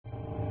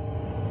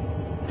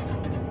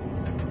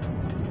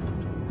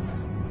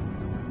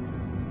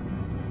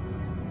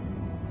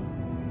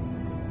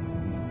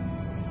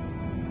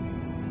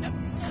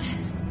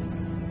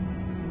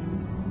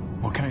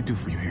I do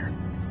for you here?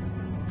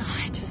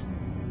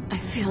 I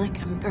feel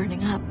like I'm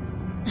burning up.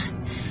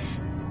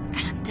 And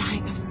I'm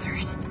dying of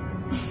thirst.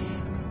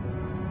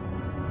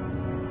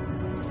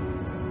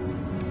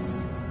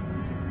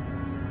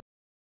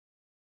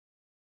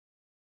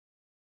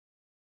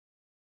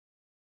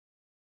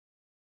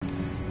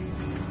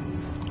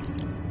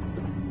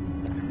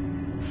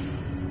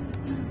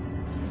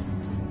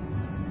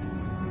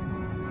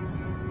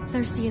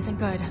 Thirsty isn't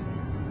good.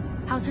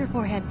 How's her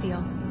forehead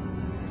feel?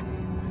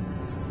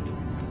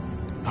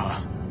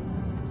 Hot.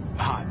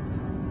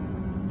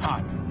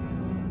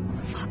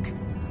 Fuck.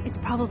 It's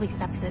probably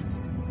sepsis.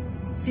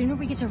 Sooner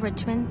we get to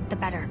Richmond, the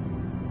better.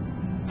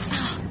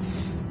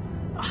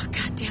 Oh,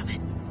 God damn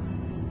it.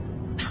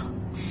 Oh,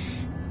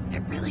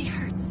 it really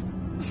hurts.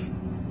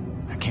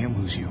 I can't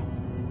lose you.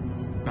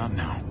 Not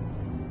now.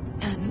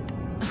 And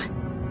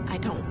I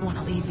don't want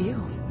to leave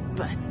you,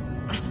 but...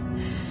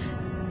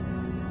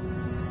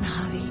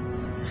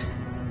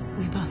 Javi,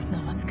 we both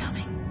know what's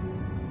coming.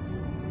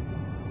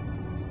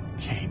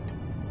 Kate.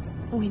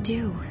 We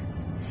do.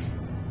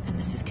 And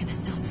this is gonna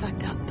sound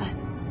fucked up, but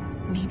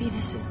maybe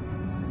this is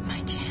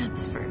my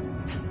chance for...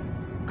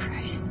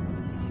 Christ,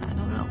 I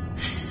don't know.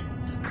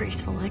 A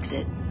graceful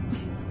exit.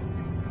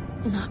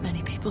 Not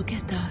many people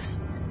get those.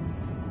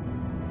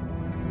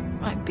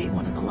 I'd be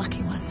one of the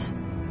lucky ones.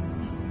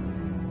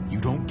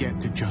 You don't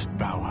get to just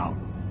bow out.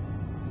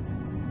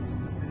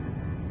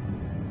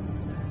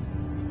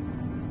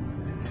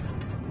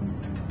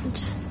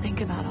 Just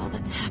think about all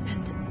that's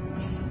happened.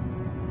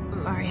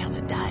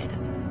 Mariana died.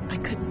 I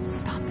couldn't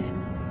stop it.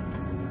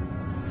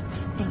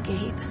 And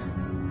Gabe,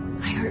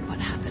 I heard what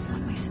happened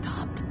when we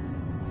stopped.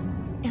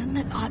 Isn't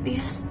it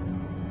obvious?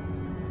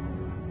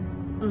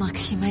 Look,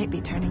 he might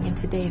be turning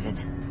into David.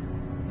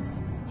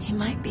 He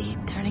might be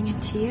turning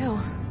into you.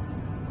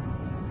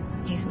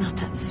 He's not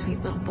that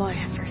sweet little boy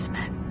I first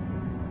met.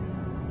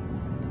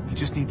 He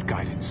just needs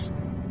guidance.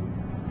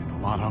 And a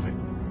lot of it.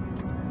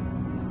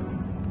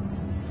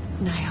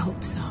 And I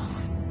hope so.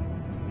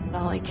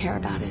 All I care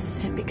about is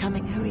him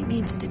becoming who he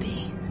needs to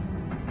be.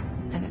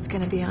 And it's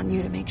gonna be on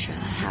you to make sure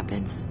that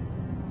happens.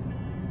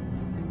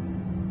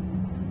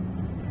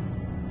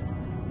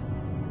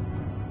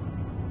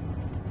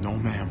 No,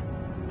 ma'am.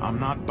 I'm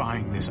not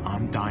buying this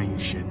I'm dying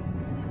shit.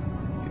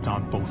 It's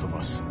on both of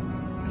us.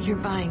 You're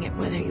buying it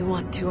whether you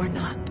want to or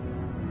not.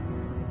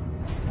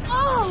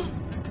 Oh!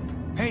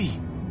 Hey,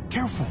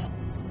 careful.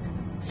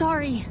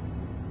 Sorry.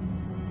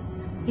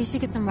 You should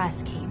get some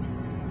rest, Kate.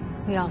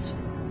 We all should.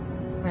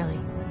 Really.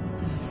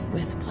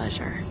 With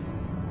pleasure.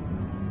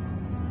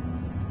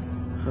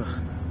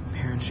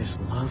 Parents just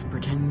love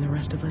pretending the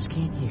rest of us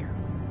can't hear.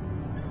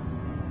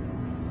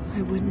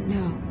 I wouldn't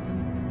know.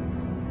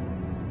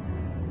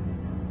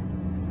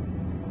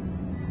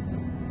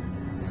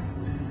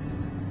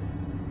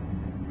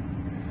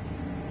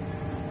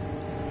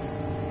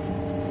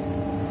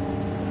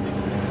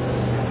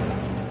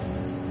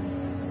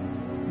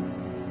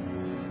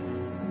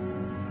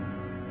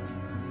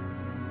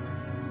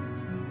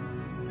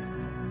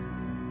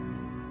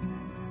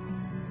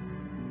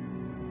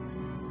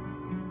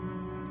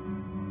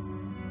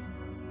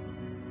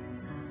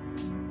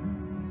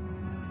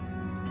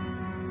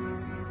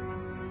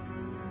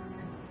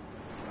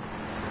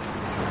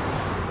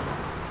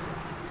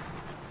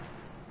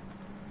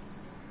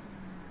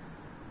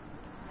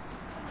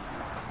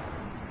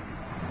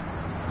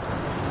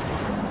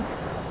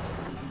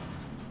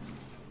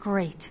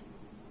 Great.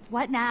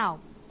 What now?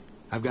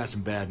 I've got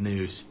some bad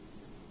news.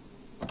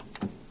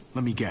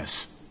 Let me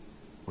guess.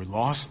 We're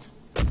lost?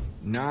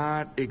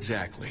 Not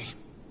exactly.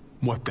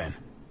 What then?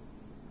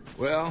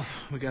 Well,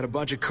 we got a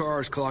bunch of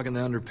cars clogging the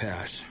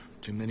underpass.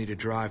 Too many to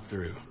drive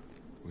through.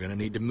 We're gonna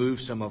need to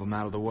move some of them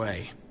out of the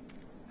way.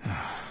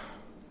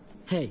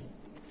 Hey,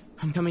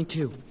 I'm coming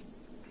too.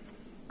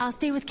 I'll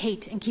stay with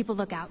Kate and keep a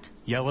lookout.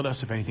 Yell at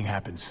us if anything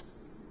happens.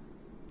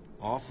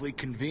 Awfully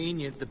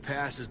convenient the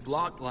pass is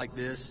blocked like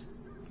this.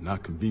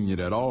 Not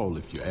convenient at all,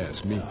 if you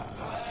ask me.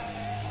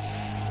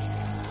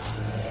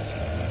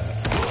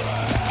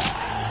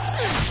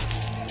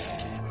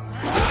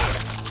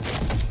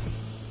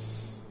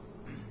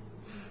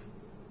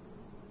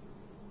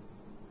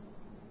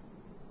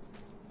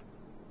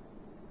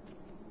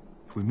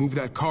 If we move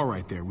that car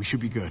right there, we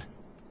should be good.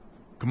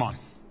 Come on,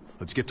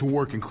 let's get to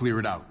work and clear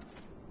it out.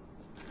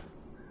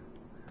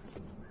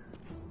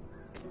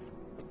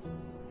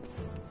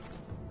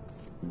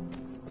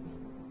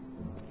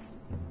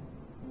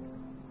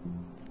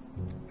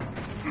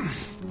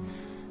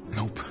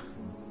 Nope.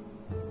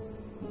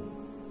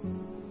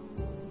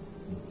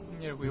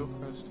 Yeah, wheel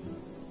first.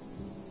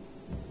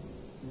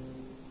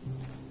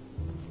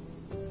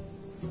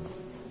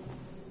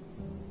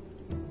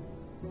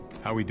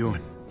 How we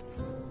doing?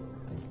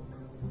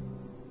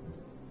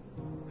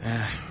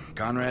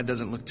 Conrad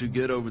doesn't look too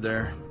good over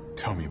there.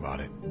 Tell me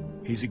about it.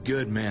 He's a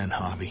good man,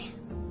 Javi.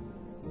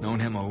 Known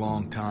him a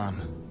long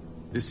time.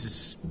 This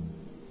is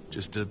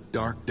just a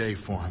dark day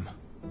for him.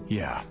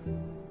 Yeah.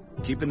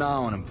 Keep an eye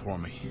on him for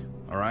me,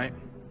 all right?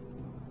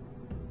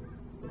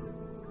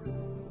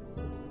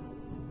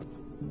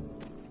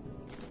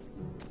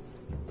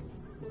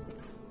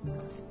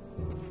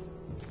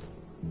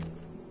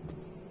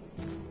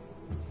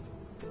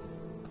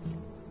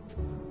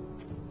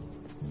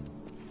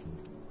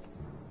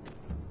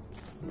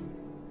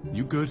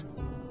 good?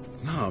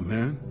 Nah,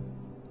 man.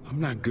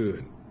 I'm not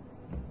good.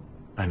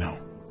 I know.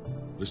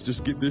 Let's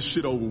just get this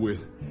shit over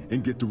with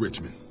and get to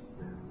Richmond.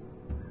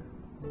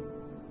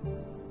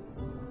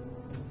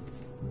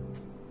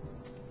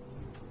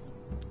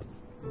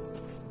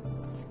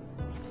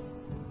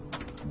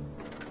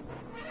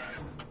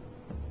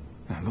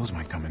 Now, those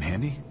might come in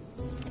handy.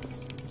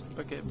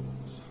 Spaghetti.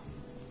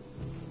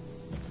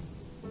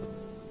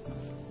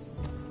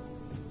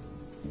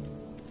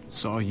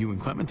 Saw you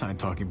and Clementine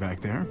talking back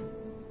there.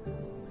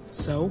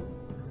 So?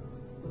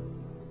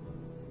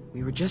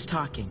 We were just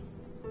talking.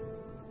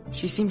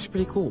 She seems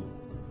pretty cool.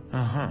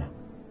 Uh-huh.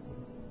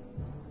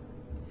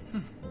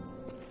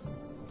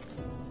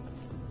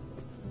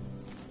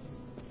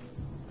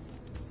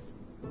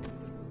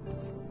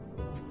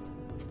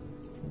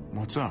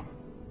 What's up?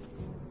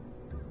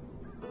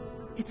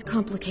 It's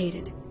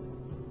complicated.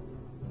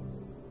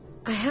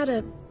 I had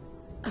a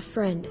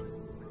friend.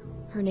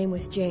 Her name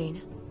was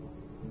Jane.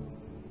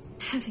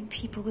 Having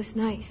people is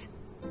nice,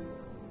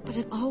 but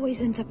it always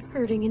ends up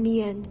hurting in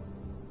the end.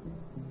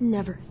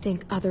 Never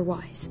think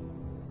otherwise.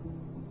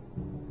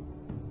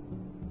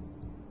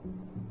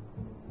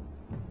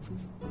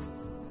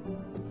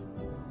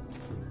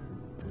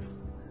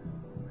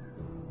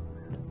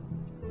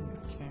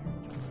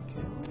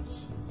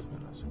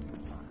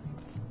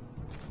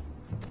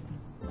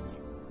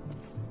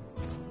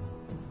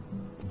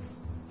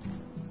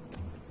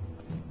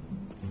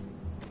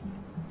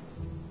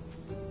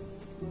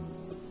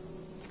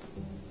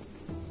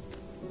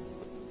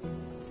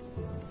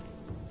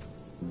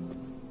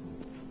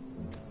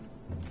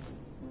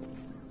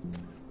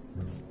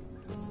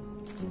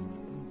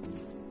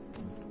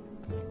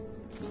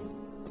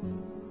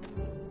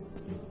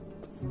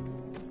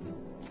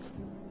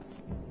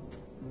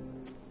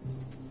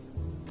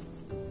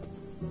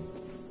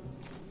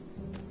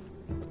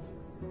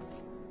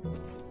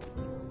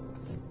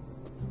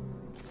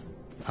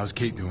 How's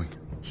Kate doing?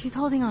 She's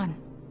holding on.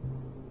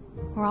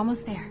 We're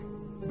almost there.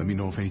 Let me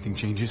know if anything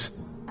changes.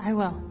 I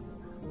will.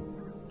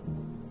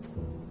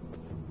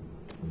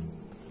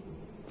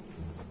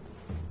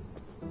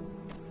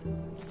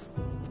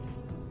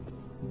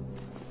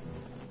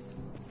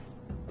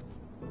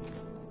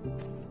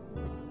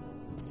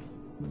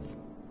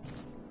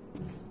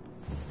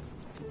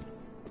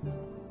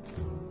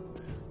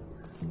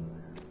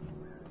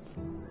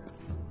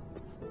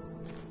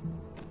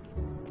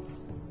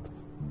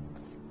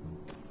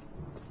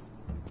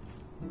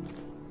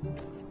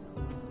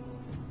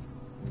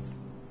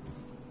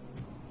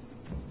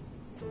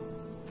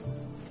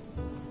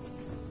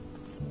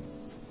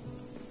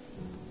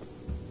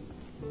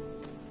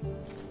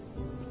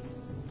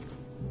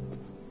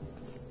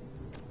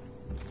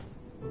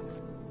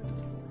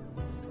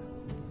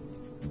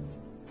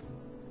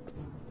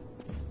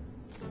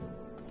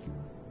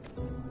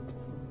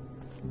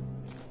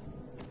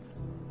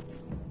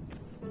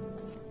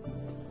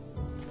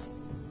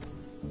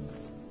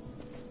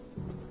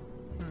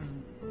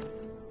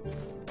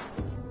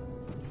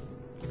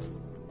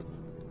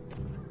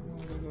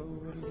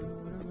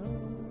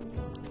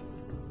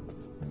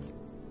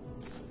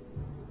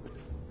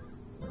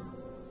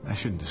 I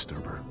shouldn't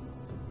disturb her.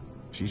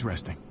 She's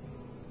resting.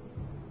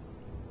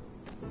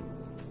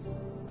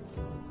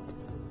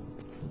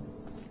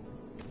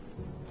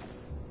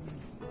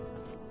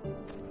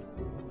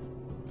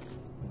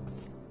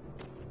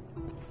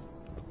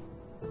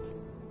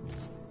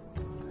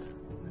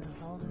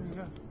 How old do we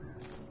got?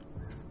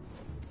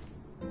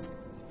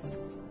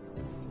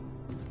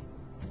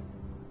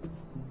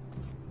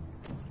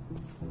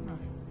 No,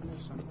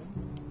 there's something.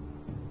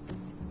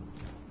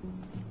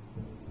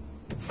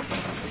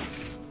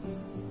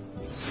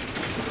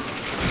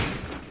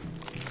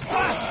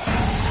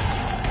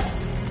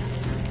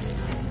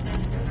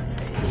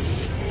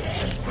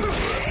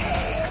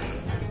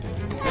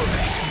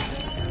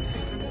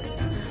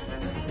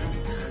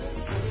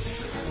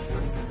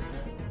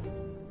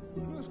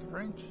 That's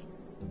French.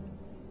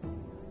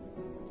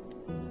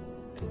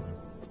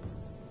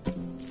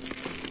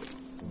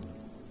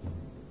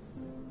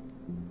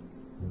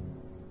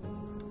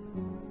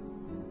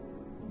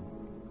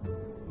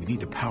 We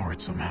need to power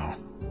it somehow.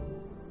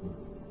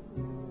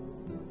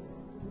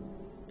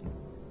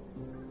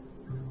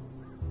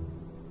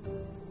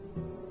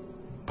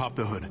 Pop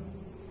the hood.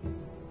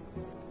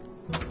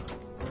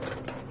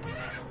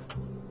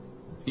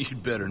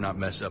 You'd better not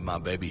mess up my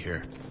baby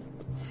here.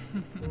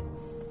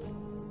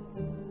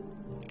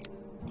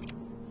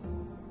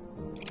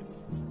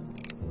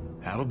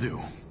 That'll do.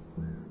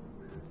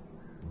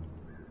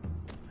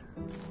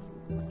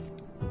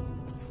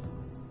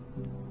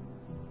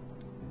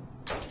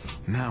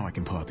 Now I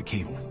can pull out the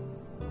cable.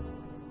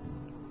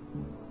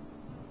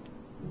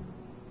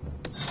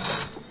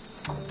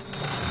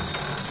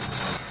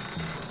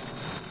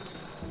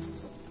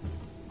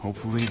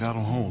 Hopefully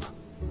that'll hold.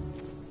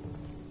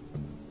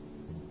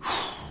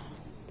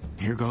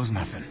 Here goes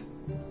nothing.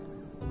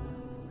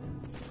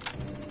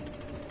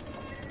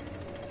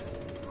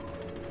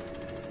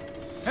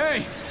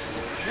 Hey!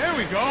 There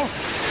we go!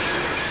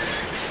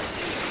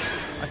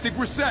 I think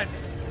we're set.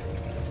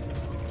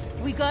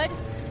 We good?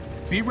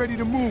 Be ready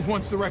to move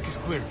once the wreck is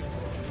cleared.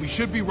 We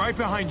should be right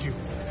behind you.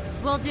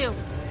 Will do.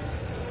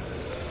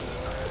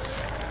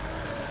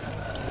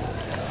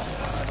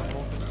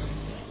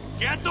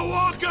 Get the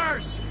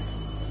walkers!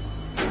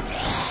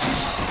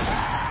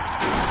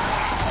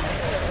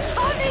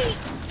 Tommy!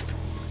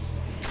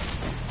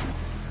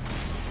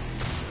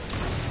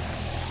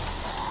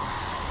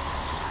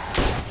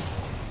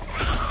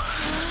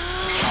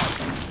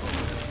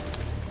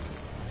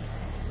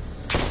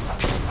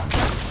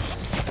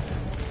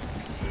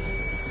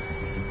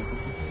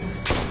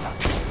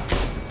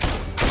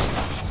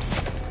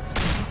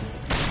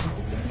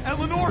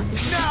 Eleanor,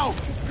 now!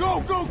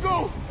 Go, go,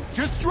 go!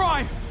 Just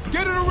drive!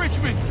 Get her to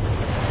Richmond!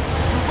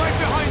 We're right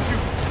behind you!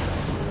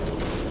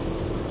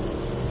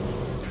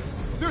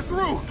 They're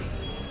through!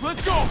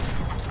 Let's go!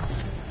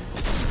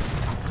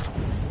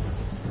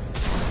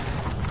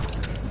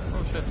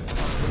 Oh shit.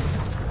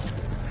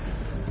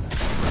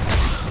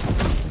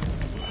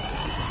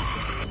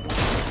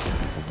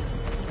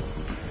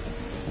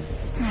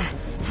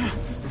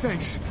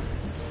 Thanks.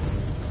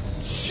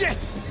 Shit!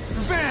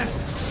 The van!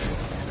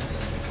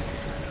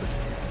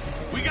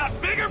 We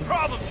got bigger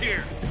problems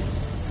here!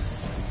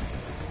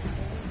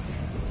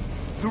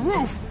 The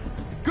roof!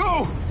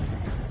 Go!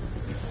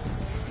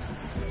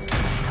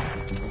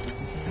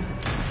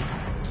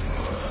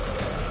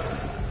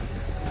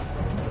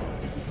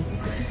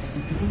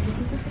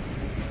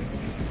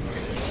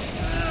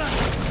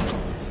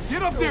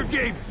 Get up there,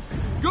 Gabe!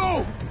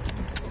 Go!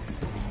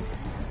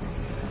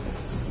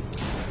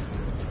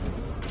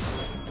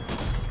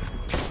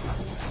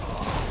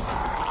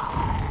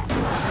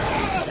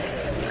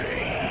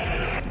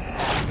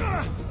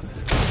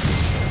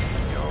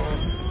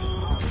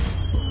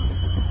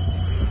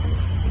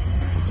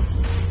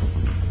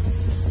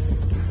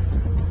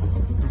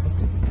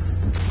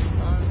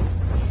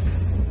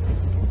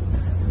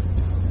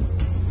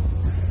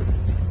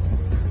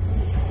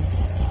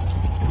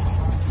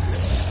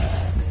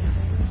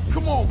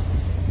 Come on!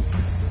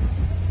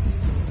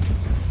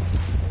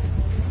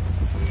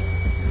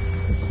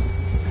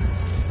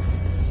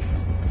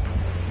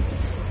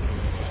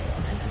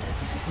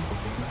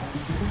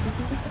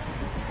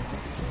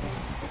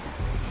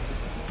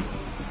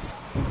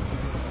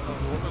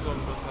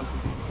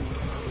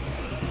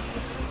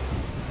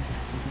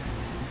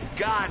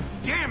 God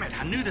damn it!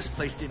 I knew this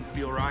place didn't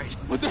feel right.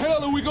 What the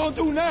hell are we gonna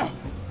do now?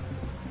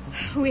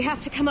 We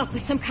have to come up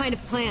with some kind of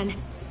plan.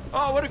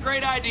 Oh, what a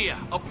great idea.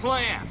 A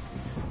plan.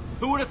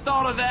 Who would have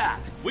thought of that?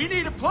 We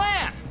need a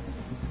plan.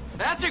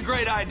 That's a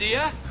great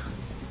idea.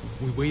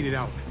 We wait it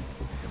out.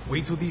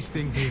 Wait till these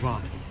things move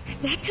on.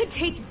 That could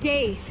take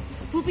days.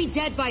 We'll be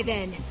dead by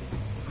then.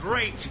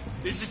 Great.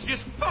 This is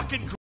just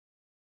fucking great.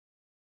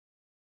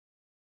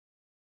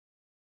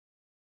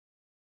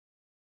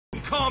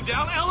 Calm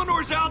down.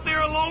 Eleanor's out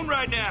there alone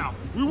right now.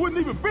 We wouldn't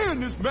even be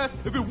in this mess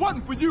if it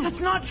wasn't for you.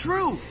 That's not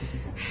true.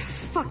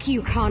 Fuck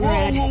you, Whoa,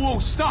 Conrad. whoa, whoa,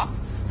 stop!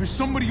 There's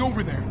somebody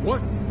over there. What?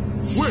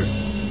 Where?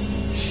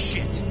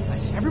 Shit.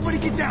 Everybody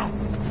get down!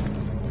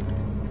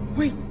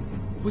 Wait,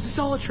 was this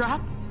all a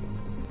trap?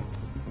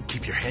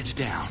 Keep your heads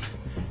down.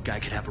 Guy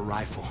could have a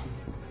rifle.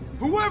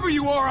 Whoever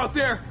you are out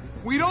there,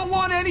 we don't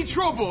want any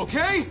trouble,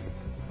 okay?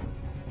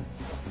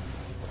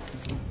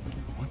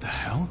 What the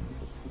hell?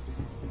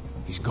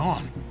 He's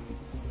gone.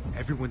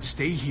 Everyone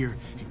stay here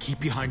and keep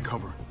behind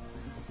cover.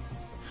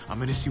 I'm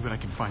gonna see what I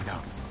can find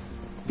out.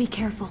 Be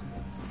careful.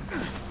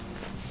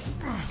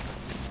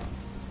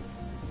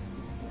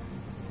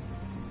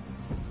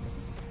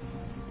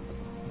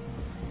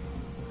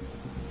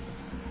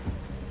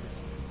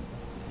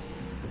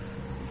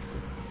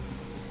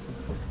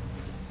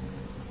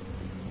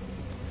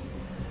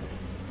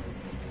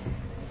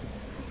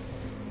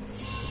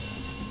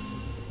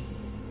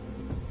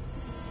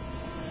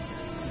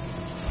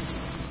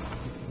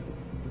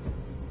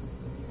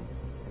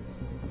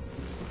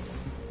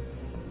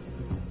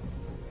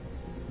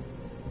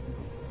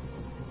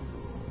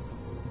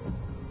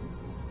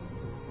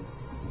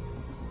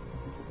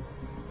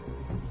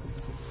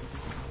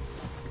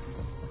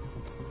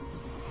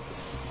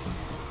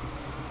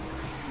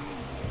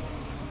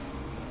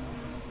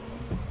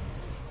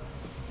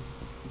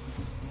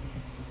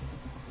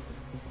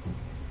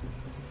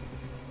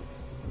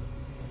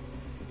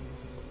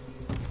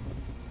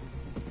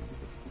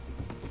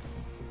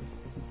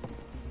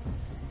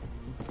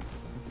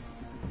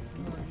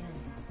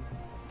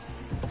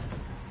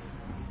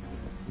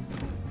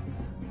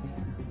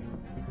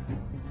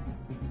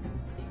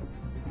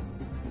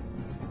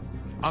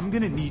 I'm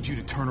gonna need you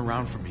to turn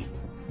around for me.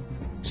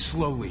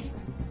 Slowly.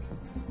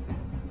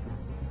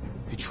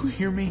 Did you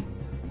hear me?